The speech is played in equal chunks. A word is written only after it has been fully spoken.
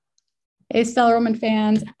Hey, Stellar Woman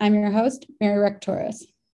fans. I'm your host, Mary Rectoris.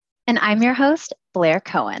 And I'm your host, Blair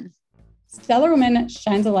Cohen. Stellar Woman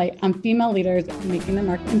shines a light on female leaders making their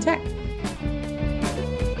mark in tech.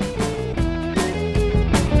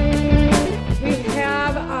 We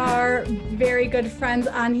have our very good friends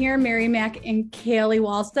on here, Mary Mack and Kaylee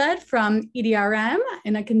Wallstead from EDRM,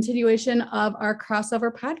 in a continuation of our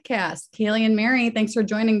crossover podcast. Kaylee and Mary, thanks for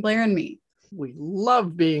joining Blair and me. We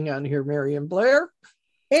love being on here, Mary and Blair.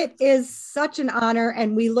 It is such an honor,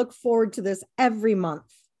 and we look forward to this every month.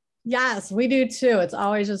 Yes, we do too. It's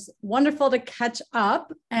always just wonderful to catch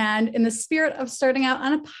up. And in the spirit of starting out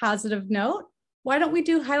on a positive note, why don't we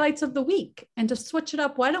do highlights of the week? And to switch it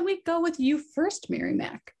up, why don't we go with you first, Mary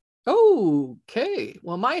Mack? Okay.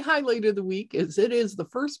 Well, my highlight of the week is it is the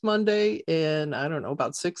first Monday in,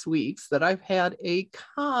 about 6 weeks that I've had a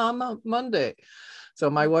calm Monday. So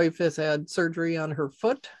my wife has had surgery on her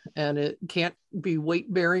foot and it can't be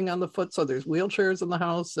weight bearing on the foot. So there's wheelchairs in the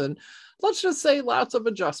house and let's just say lots of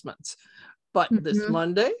adjustments. But this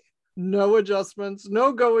Monday, no adjustments,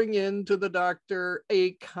 no going into the doctor,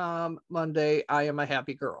 a calm Monday. I am a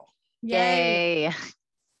happy girl. Yay.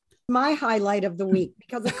 My highlight of the week,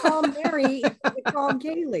 because a calm Mary is a calm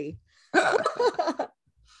Kaylee.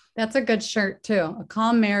 That's a good shirt too. A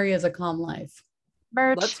calm Mary is a calm life.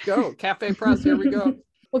 Merch. Let's go. Cafe Press. Here we go.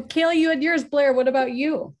 Well, Kaylee, you had yours. Blair, what about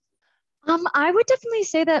you? I would definitely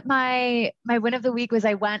say that my win of the week was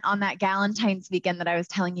I went on that Galentine's weekend that I was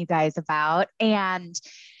telling you guys about, and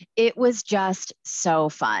it was just so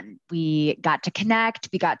fun. We got to connect,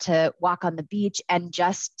 we got to walk on the beach and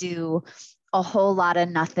just do a whole lot of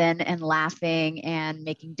nothing and laughing and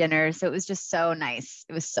making dinner. So it was just so nice.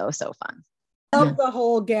 It was so fun. Love the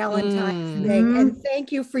whole Galentine's thing. And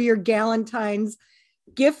thank you for your Galentine's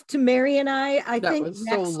gift to Mary and I. That think was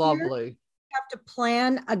so lovely. We have to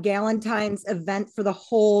plan a Galentine's event for the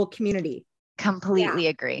whole community. Completely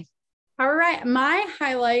agree. All right. My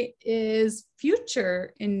highlight is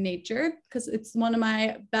Future in Nature because it's one of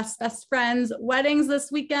my best friends' weddings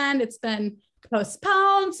this weekend. It's been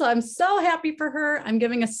postponed. So I'm so happy for her. I'm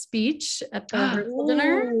giving a speech at the rehearsal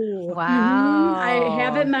dinner. Wow. I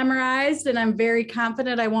have it memorized and I'm very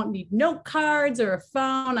confident I won't need note cards or a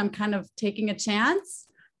phone. I'm kind of taking a chance,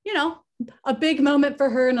 a big moment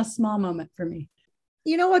for her and a small moment for me.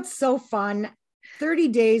 You know what's so fun? 30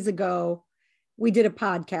 days ago, we did a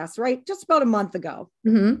podcast, right? Just about a month ago.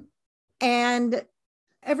 And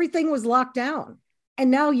everything was locked down. And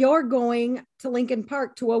now you're going to Lincoln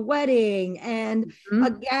Park to a wedding and a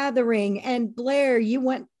gathering. And Blair, you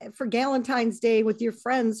went for Galentine's Day with your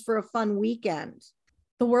friends for a fun weekend.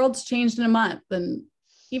 The world's changed in a month. And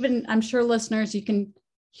even, I'm sure listeners, you can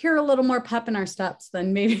hear a little more pep in our steps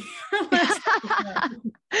than maybe.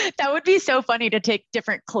 That would be so funny to take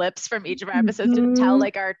different clips from each of our episodes to tell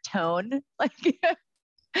our tone. I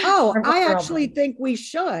actually think we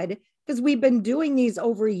should. Because we've been doing these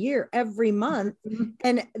over a year, every month.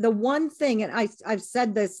 And the one thing, and I've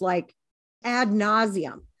said this ad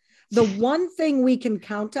nauseum, the one thing we can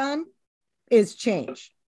count on is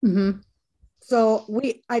change. So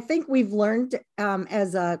I think we've learned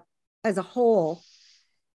as a whole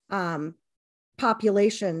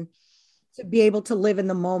population to be able to live in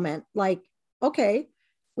the moment. Okay,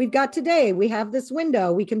 we've got today, we have this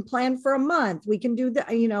window, we can plan for a month, we can do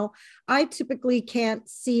the, I typically can't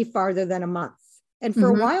see farther than a month. And for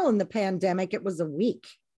a while in the pandemic, it was a week.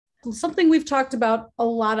 Something we've talked about a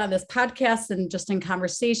lot on this podcast and just in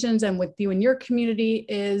conversations and with you and your community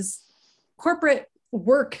is corporate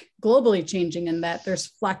work globally changing in that there's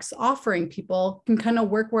flex offering. People can kind of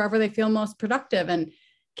work wherever they feel most productive. And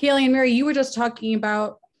Kaylee and Mary, you were just talking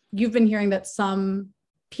about, you've been hearing that some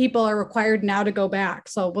people are required now to go back.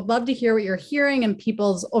 So would love to hear what you're hearing and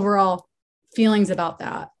people's overall feelings about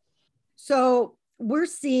that. So we're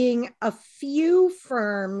seeing a few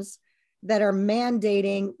firms that are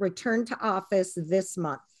mandating return to office this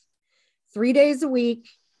month. 3 days a week,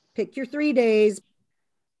 pick your 3 days.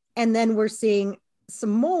 And then we're seeing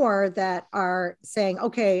some more that are saying,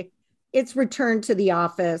 okay, it's return to the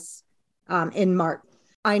office in March.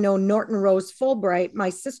 I know Norton Rose Fulbright,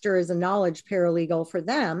 my sister is a knowledge paralegal for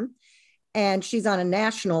them, and she's on a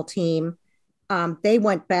national team. They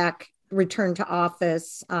went back, returned to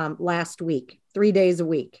office last week, 3 days a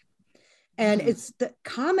week. And it's the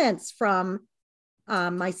comments from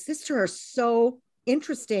my sister are so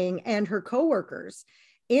interesting, and her coworkers,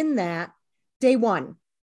 in that day one,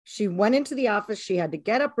 she went into the office, she had to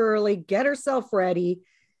get up early, get herself ready,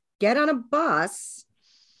 get on a bus,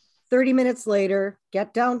 30 minutes later,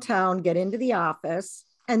 get downtown, get into the office,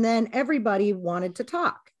 and then everybody wanted to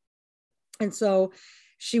talk. And so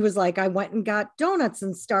she was like, I went and got donuts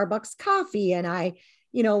and Starbucks coffee, and I,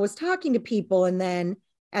 you know, was talking to people. And then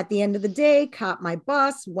at the end of the day, caught my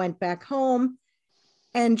bus, went back home.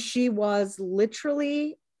 And she was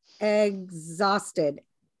literally exhausted,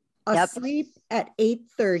 asleep at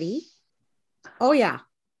 8:30. Oh yeah.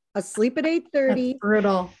 Asleep at 8:30. That's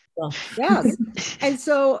brutal. Yes. And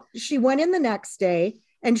so she went in the next day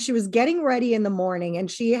and she was getting ready in the morning,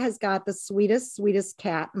 and she has got the sweetest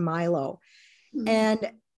cat, Milo.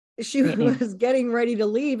 And she was getting ready to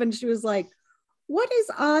leave, and she was like, what is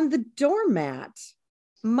on the doormat?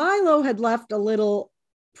 Milo had left a little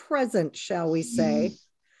present, shall we say.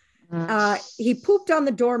 He pooped on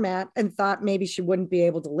the doormat and thought maybe she wouldn't be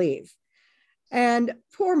able to leave. And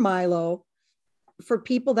poor Milo, for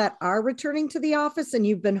people that are returning to the office and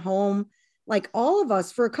you've been home, like all of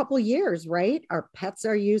us, for a couple of years, right? Our pets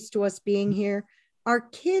are used to us being here. Our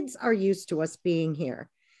kids are used to us being here.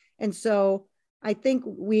 And so I think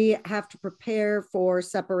we have to prepare for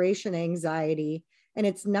separation anxiety. And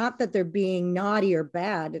it's not that they're being naughty or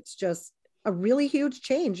bad. It's just a really huge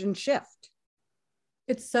change and shift.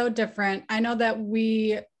 It's so different. I know that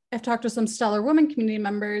I've talked to some Stellar Women community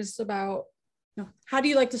members about, you know, how do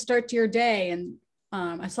you like to start your day? And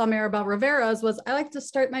I saw Maribel Rivera's was, I like to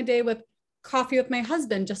start my day with coffee with my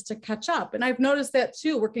husband just to catch up. And I've noticed that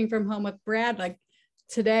too, working from home with Brad. Like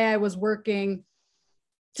today I was working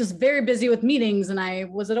just very busy with meetings, and I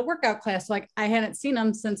was at a workout class. So like I hadn't seen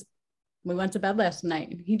him since we went to bed last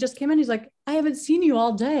night. He just came in. He's like, I haven't seen you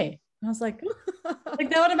all day. And I was like, like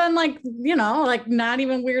that would have been like, you know, like not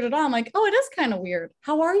even weird at all. I'm like, oh, it is kind of weird.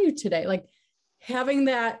 How are you today? Like having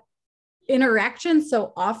that interaction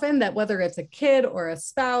so often that whether it's a kid or a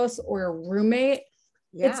spouse or a roommate,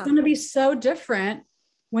 it's going to be so different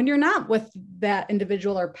when you're not with that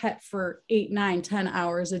individual or pet for 8, 9, 10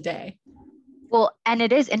 hours a day. Well, and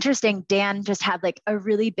it is interesting. Dan just had like a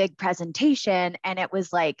really big presentation, and it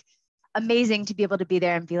was like amazing to be able to be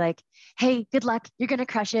there and be like, hey, good luck. You're going to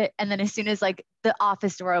crush it. And then as soon as like the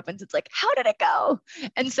office door opens, it's like, how did it go?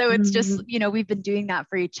 And so it's just, you know, we've been doing that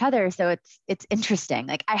for each other. So it's interesting.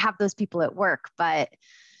 Like I have those people at work, but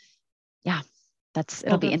yeah,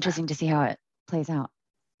 it'll be interesting to see how it plays out.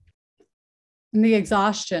 And the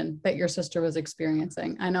exhaustion that your sister was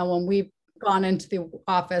experiencing. I know when we've gone into the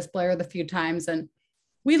office, Blair, the few times, and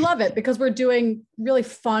we love it because we're doing really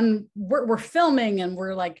fun, we're filming and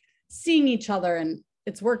we're like seeing each other, and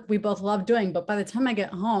it's work we both love doing. But by the time I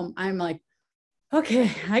get home, I'm like, okay,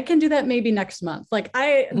 I can do that maybe next month. Like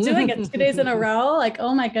doing it 2 days in a row, like,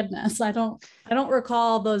 oh my goodness, I don't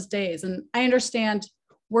recall those days. And I understand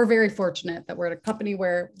we're very fortunate that we're at a company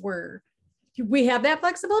where we have that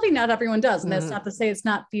flexibility. Not everyone does. And that's not to say it's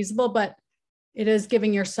not feasible, but it is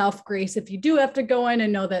giving yourself grace if you do have to go in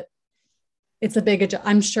and know that it's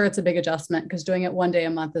I'm sure it's a big adjustment, because doing it one day a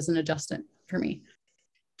month is an adjustment for me.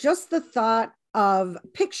 Just the thought of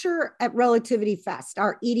picture at Relativity Fest,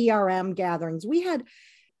 our EDRM gatherings. We had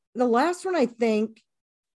the last one, I think.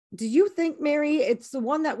 Do you think, Mary, it's the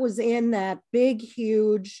one that was in that big,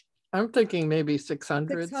 huge? I'm thinking maybe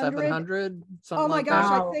 600, 700, something. Oh my like gosh,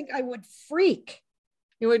 that. I think I would freak.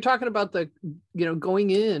 You know, we're talking about going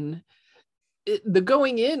in. The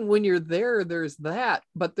going in, when you're there, there's that,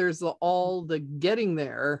 but there's all the getting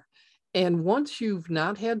there. And once you've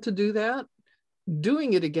not had to do that,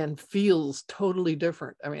 doing it again feels totally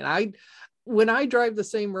different. I mean, when I drive the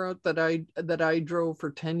same route that I drove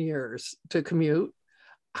for 10 years to commute,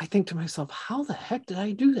 I think to myself, how the heck did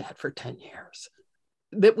I do that for 10 years?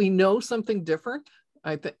 That we know something different,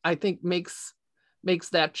 I think makes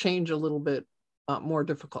that change a little bit more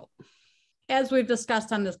difficult. As we've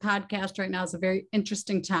discussed on this podcast right now, is a very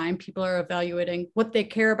interesting time. People are evaluating what they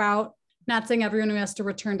care about. Not saying everyone who has to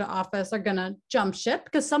return to office are going to jump ship,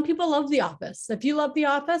 because some people love the office. If you love the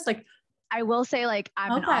office, like, I will say, like,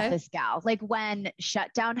 I'm an office gal. Like when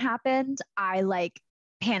shutdown happened, I like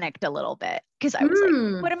panicked a little bit because I was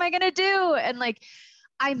like, what am I going to do? And like,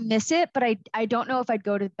 I miss it, but I don't know if I'd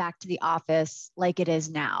go back to the office like it is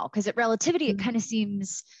now. Because at Relativity, it kind of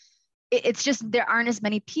seems, it's just, there aren't as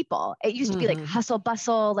many people. It used to be like hustle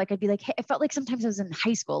bustle. Like I'd be like, hey, I felt like sometimes I was in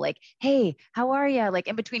high school, like, hey, how are you? Like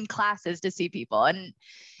in between classes to see people. And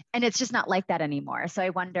it's just not like that anymore. So I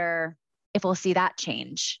wonder if we'll see that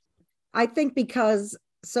change. I think because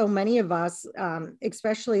so many of us,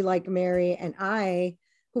 especially like Mary and I,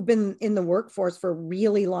 who've been in the workforce for a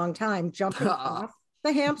really long time, jumping off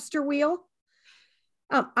the hamster wheel.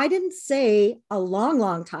 I didn't say a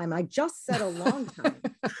long time. I just said a long time.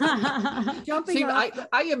 Jumping off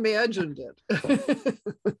I imagined it.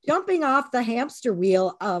 Jumping off the hamster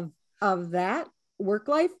wheel of that work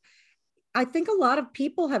life, I think a lot of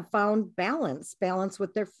people have found balance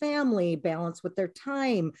with their family, balance with their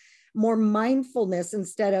time, more mindfulness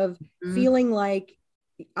instead of feeling like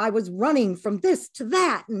I was running from this to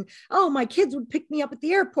that. And, oh, my kids would pick me up at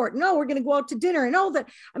the airport. No, we're going to go out to dinner. And that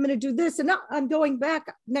I'm going to do this. And no, I'm going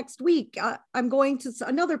back next week. I'm going to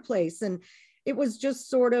another place. And it was just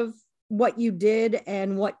sort of what you did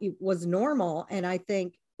and what was normal. And I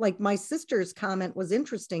think like my sister's comment was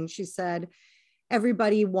interesting. She said,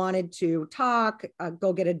 everybody wanted to talk,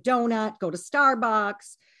 go get a donut, go to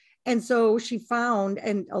Starbucks. And so she found,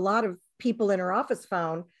 and a lot of people in her office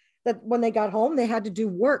found, that when they got home, they had to do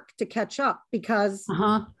work to catch up because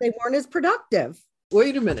they weren't as productive.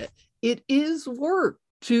 Wait a minute. It is work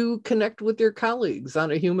to connect with your colleagues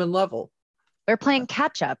on a human level. We're playing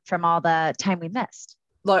catch up from all the time we missed.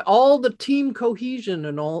 Like all the team cohesion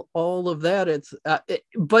and all of that.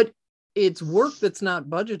 But it's work that's not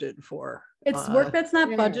budgeted for. It's work that's not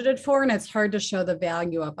budgeted for, and it's hard to show the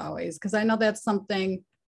value of always, because I know that's something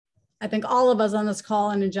I think all of us on this call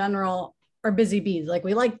and in general are busy bees. Like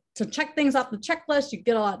we like to check things off the checklist. You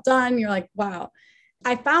get a lot done. You're like, wow.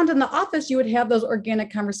 I found in the office, you would have those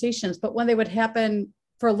organic conversations, but when they would happen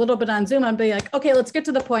for a little bit on Zoom, I'd be like, okay, let's get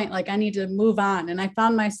to the point. Like I need to move on. And I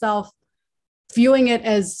found myself viewing it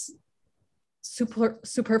as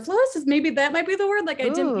superfluous, is maybe that might be the word. Like I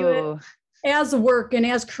didn't view it as work and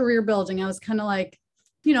as career building. I was kind of like,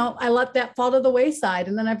 I let that fall to the wayside.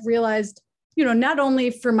 And then I've realized, not only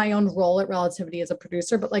for my own role at Relativity as a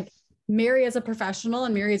producer, but like Mary as a professional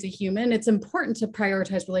and Mary as a human, it's important to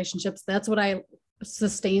prioritize relationships. That's what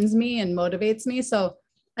sustains me and motivates me. So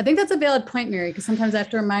I think that's a valid point, Mary, because sometimes I have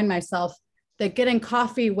to remind myself that getting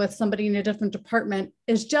coffee with somebody in a different department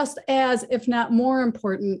is just as, if not more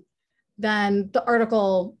important than the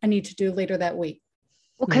article I need to do later that week.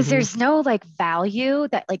 Well, because there's no like value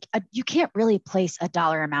that like you can't really place a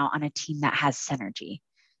dollar amount on a team that has synergy.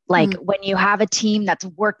 Like when you have a team that's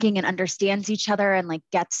working and understands each other and like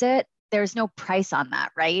gets it, there's no price on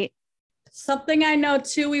that, right? Something I know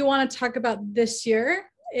too, we want to talk about this year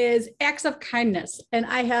is acts of kindness. And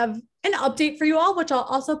I have an update for you all, which I'll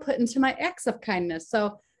also put into my acts of kindness.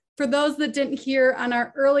 So for those that didn't hear on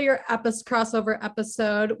our earlier crossover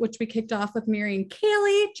episode, which we kicked off with Mary and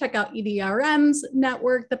Kaylee, check out EDRM's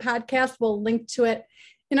network, the podcast. We'll link to it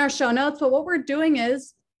in our show notes. But what we're doing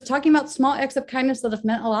is talking about small acts of kindness that have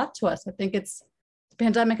meant a lot to us. I think the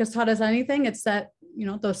pandemic has taught us anything. It's that,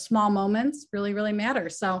 those small moments really, really matter.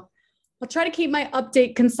 So I'll try to keep my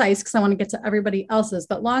update concise because I want to get to everybody else's.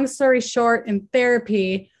 But long story short, in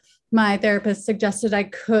therapy, my therapist suggested I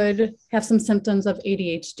could have some symptoms of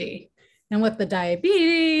ADHD. And with the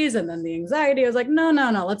diabetes and then the anxiety, I was like, no,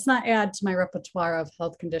 let's not add to my repertoire of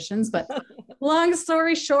health conditions. But long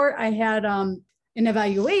story short, I had an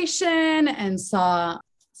evaluation and saw a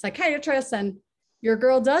psychiatrist, and your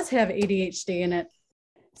girl does have ADHD in it.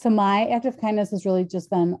 So my act of kindness has really just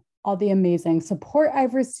been all the amazing support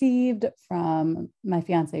I've received from my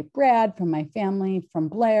fiance, Brad, from my family, from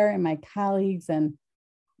Blair and my colleagues. And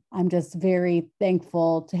I'm just very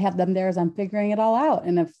thankful to have them there as I'm figuring it all out.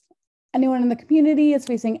 And if anyone in the community is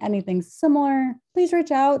facing anything similar, please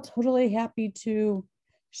reach out. Totally happy to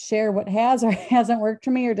share what has or hasn't worked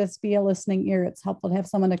for me, or just be a listening ear. It's helpful to have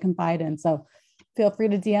someone to confide in. So feel free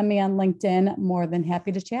to DM me on LinkedIn. More than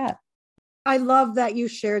happy to chat. I love that you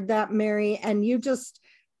shared that, Mary. And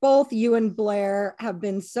both you and Blair have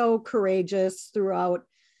been so courageous throughout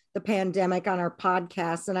the pandemic on our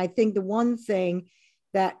podcast. And I think the one thing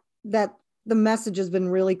that the message has been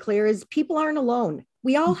really clear is people aren't alone.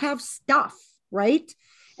 We all have stuff, right?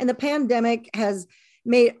 And the pandemic has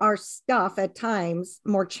made our stuff at times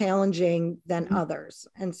more challenging than others.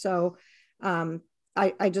 And so I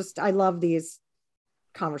love these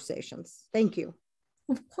conversations. Thank you.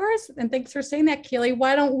 Of course. And thanks for saying that, Kaylee.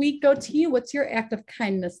 Why don't we go to you? What's your act of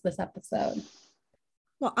kindness this episode?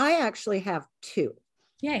 Well, I actually have two.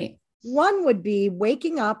 Yay. One would be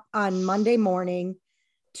waking up on Monday morning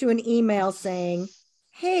to an email saying,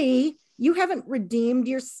 hey, you haven't redeemed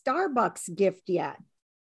your Starbucks gift yet.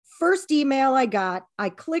 First email I got, I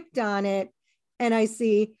clicked on it and I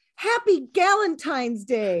see Happy Galentine's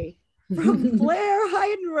Day from Blair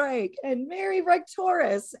Heidenreich and Mary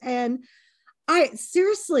Rectoris. And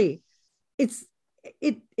seriously, it's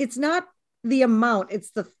not the amount,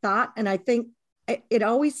 it's the thought. And I think it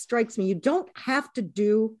always strikes me, you don't have to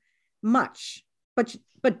do much,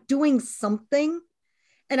 but doing something.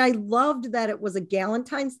 And I loved that it was a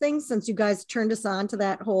Galentine's thing, since you guys turned us on to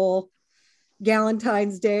that whole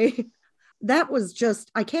Galentine's Day. That was just,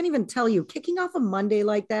 I can't even tell you, kicking off a Monday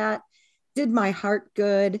like that did my heart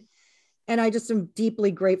good. And I just am deeply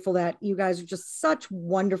grateful that you guys are just such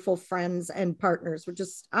wonderful friends and partners.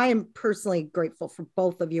 I am personally grateful for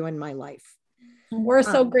both of you in my life. We're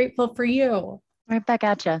so grateful for you. Right back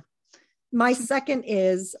at you. My second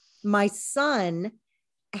is my son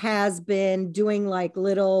has been doing like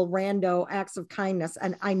little rando acts of kindness.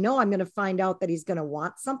 And I know I'm going to find out that he's going to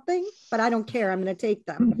want something, but I don't care. I'm going to take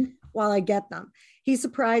them while I get them. He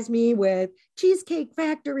surprised me with Cheesecake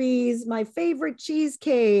Factory's, my favorite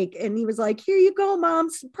cheesecake. And he was like, here you go,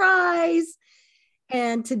 Mom, surprise.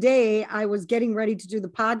 And today I was getting ready to do the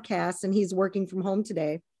podcast and he's working from home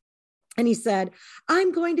today. And he said,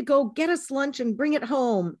 I'm going to go get us lunch and bring it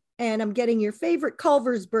home. And I'm getting your favorite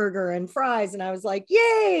Culver's burger and fries. And I was like,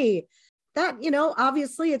 yay. That,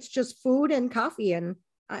 obviously it's just food and coffee. And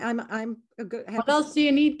I'm a good. What else do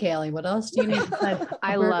you need, Kaylee? What else do you need?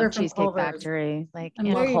 I love Cheesecake Factory. Like,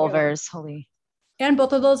 and Culver's, holy. And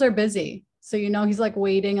both of those are busy. So, he's like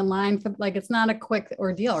waiting in line for, like, it's not a quick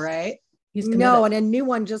ordeal, right? He's committed. No, and a new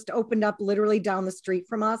one just opened up literally down the street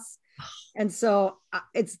from us. And so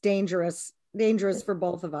it's dangerous for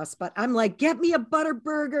both of us, but I'm like, get me a butter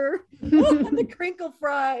burger and the crinkle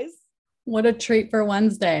fries. What a treat for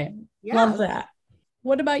Wednesday. Yes. Love that.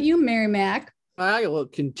 What about you, Mary Mac? I will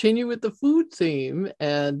continue with the food theme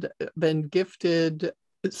and been gifted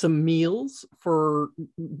some meals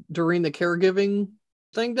during the caregiving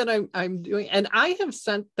thing that I'm doing. And I have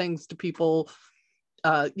sent things to people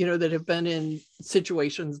that have been in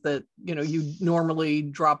situations that, you normally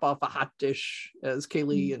drop off a hot dish, as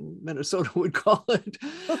Kaylee in Minnesota would call it,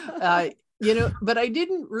 but I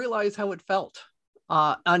didn't realize how it felt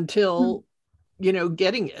until,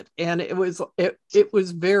 getting it. And it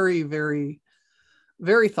was very, very,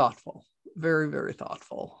 very thoughtful, very, very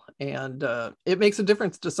thoughtful. And it makes a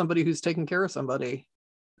difference to somebody who's taking care of somebody.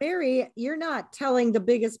 Mary, you're not telling the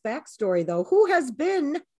biggest backstory though. Who has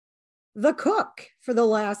been the cook for the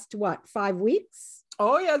last 5 weeks?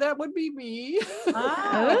 Oh yeah, that would be me.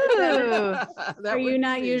 Oh. Are you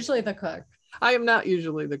not usually the cook? I am not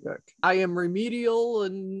usually the cook. I am remedial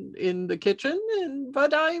in the kitchen,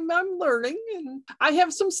 but I'm learning, and I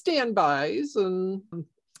have some standbys. And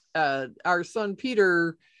our son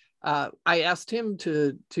Peter, I asked him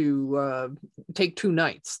to take 2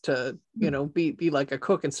 nights to be like a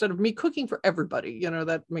cook instead of me cooking for everybody.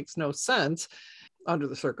 That makes no sense under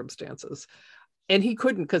the circumstances. And he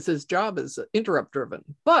couldn't because his job is interrupt driven.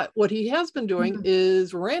 But what he has been doing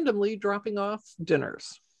is randomly dropping off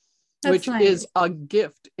dinners. That's which nice. Is a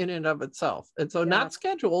gift in and of itself. And so not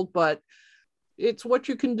scheduled, but it's what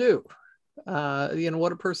you can do.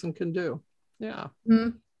 What a person can do. Yeah.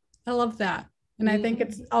 Mm-hmm. I love that. And I think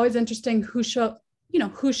it's always interesting who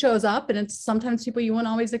shows up, and it's sometimes people you wouldn't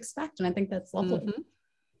always expect. And I think that's lovely.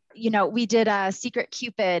 Mm-hmm. We did a Secret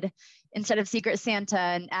Cupid instead of Secret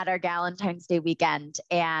Santa at our Galentine's Day weekend.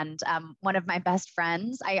 And one of my best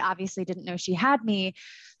friends, I obviously didn't know she had me.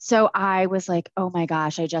 So I was like, oh my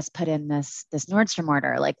gosh, I just put in this Nordstrom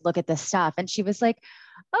order, like, look at this stuff. And she was like,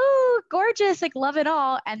 oh, gorgeous. Like, love it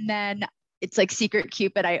all. And then it's like Secret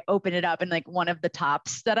Cupid. I open it up and like one of the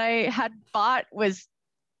tops that I had bought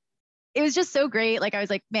it was just so great. Like, I was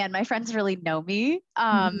like, man, my friends really know me.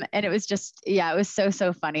 And it was just, it was so,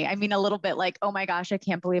 so funny. I mean, a little bit like, oh my gosh, I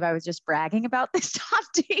can't believe I was just bragging about this top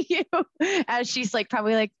to you, as she's like,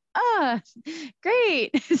 probably like,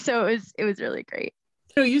 great. So it was really great.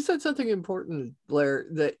 You said something important, Blair,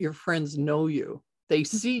 that your friends know you. They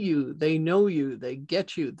see you, they know you, they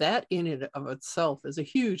get you. That in and of itself is a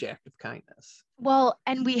huge act of kindness. Well,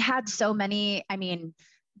 and we had so many,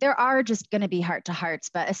 there are just going to be heart to hearts,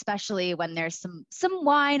 but especially when there's some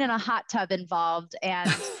wine and a hot tub involved. And,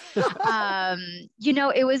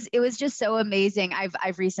 it was just so amazing.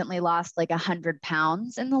 I've recently lost like 100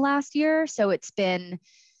 pounds in the last year. So it's been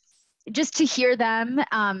just to hear them.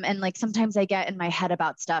 And like, sometimes I get in my head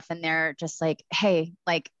about stuff and they're just like, hey,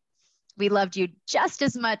 like, we loved you just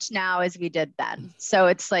as much now as we did then. So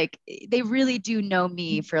it's like, they really do know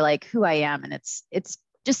me for like who I am. And it's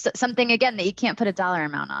just something, again, that you can't put a dollar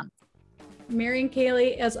amount on. Mary and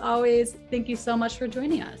Kaylee, as always, thank you so much for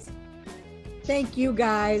joining us. Thank you,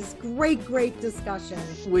 guys. Great discussion.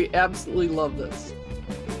 We absolutely love this.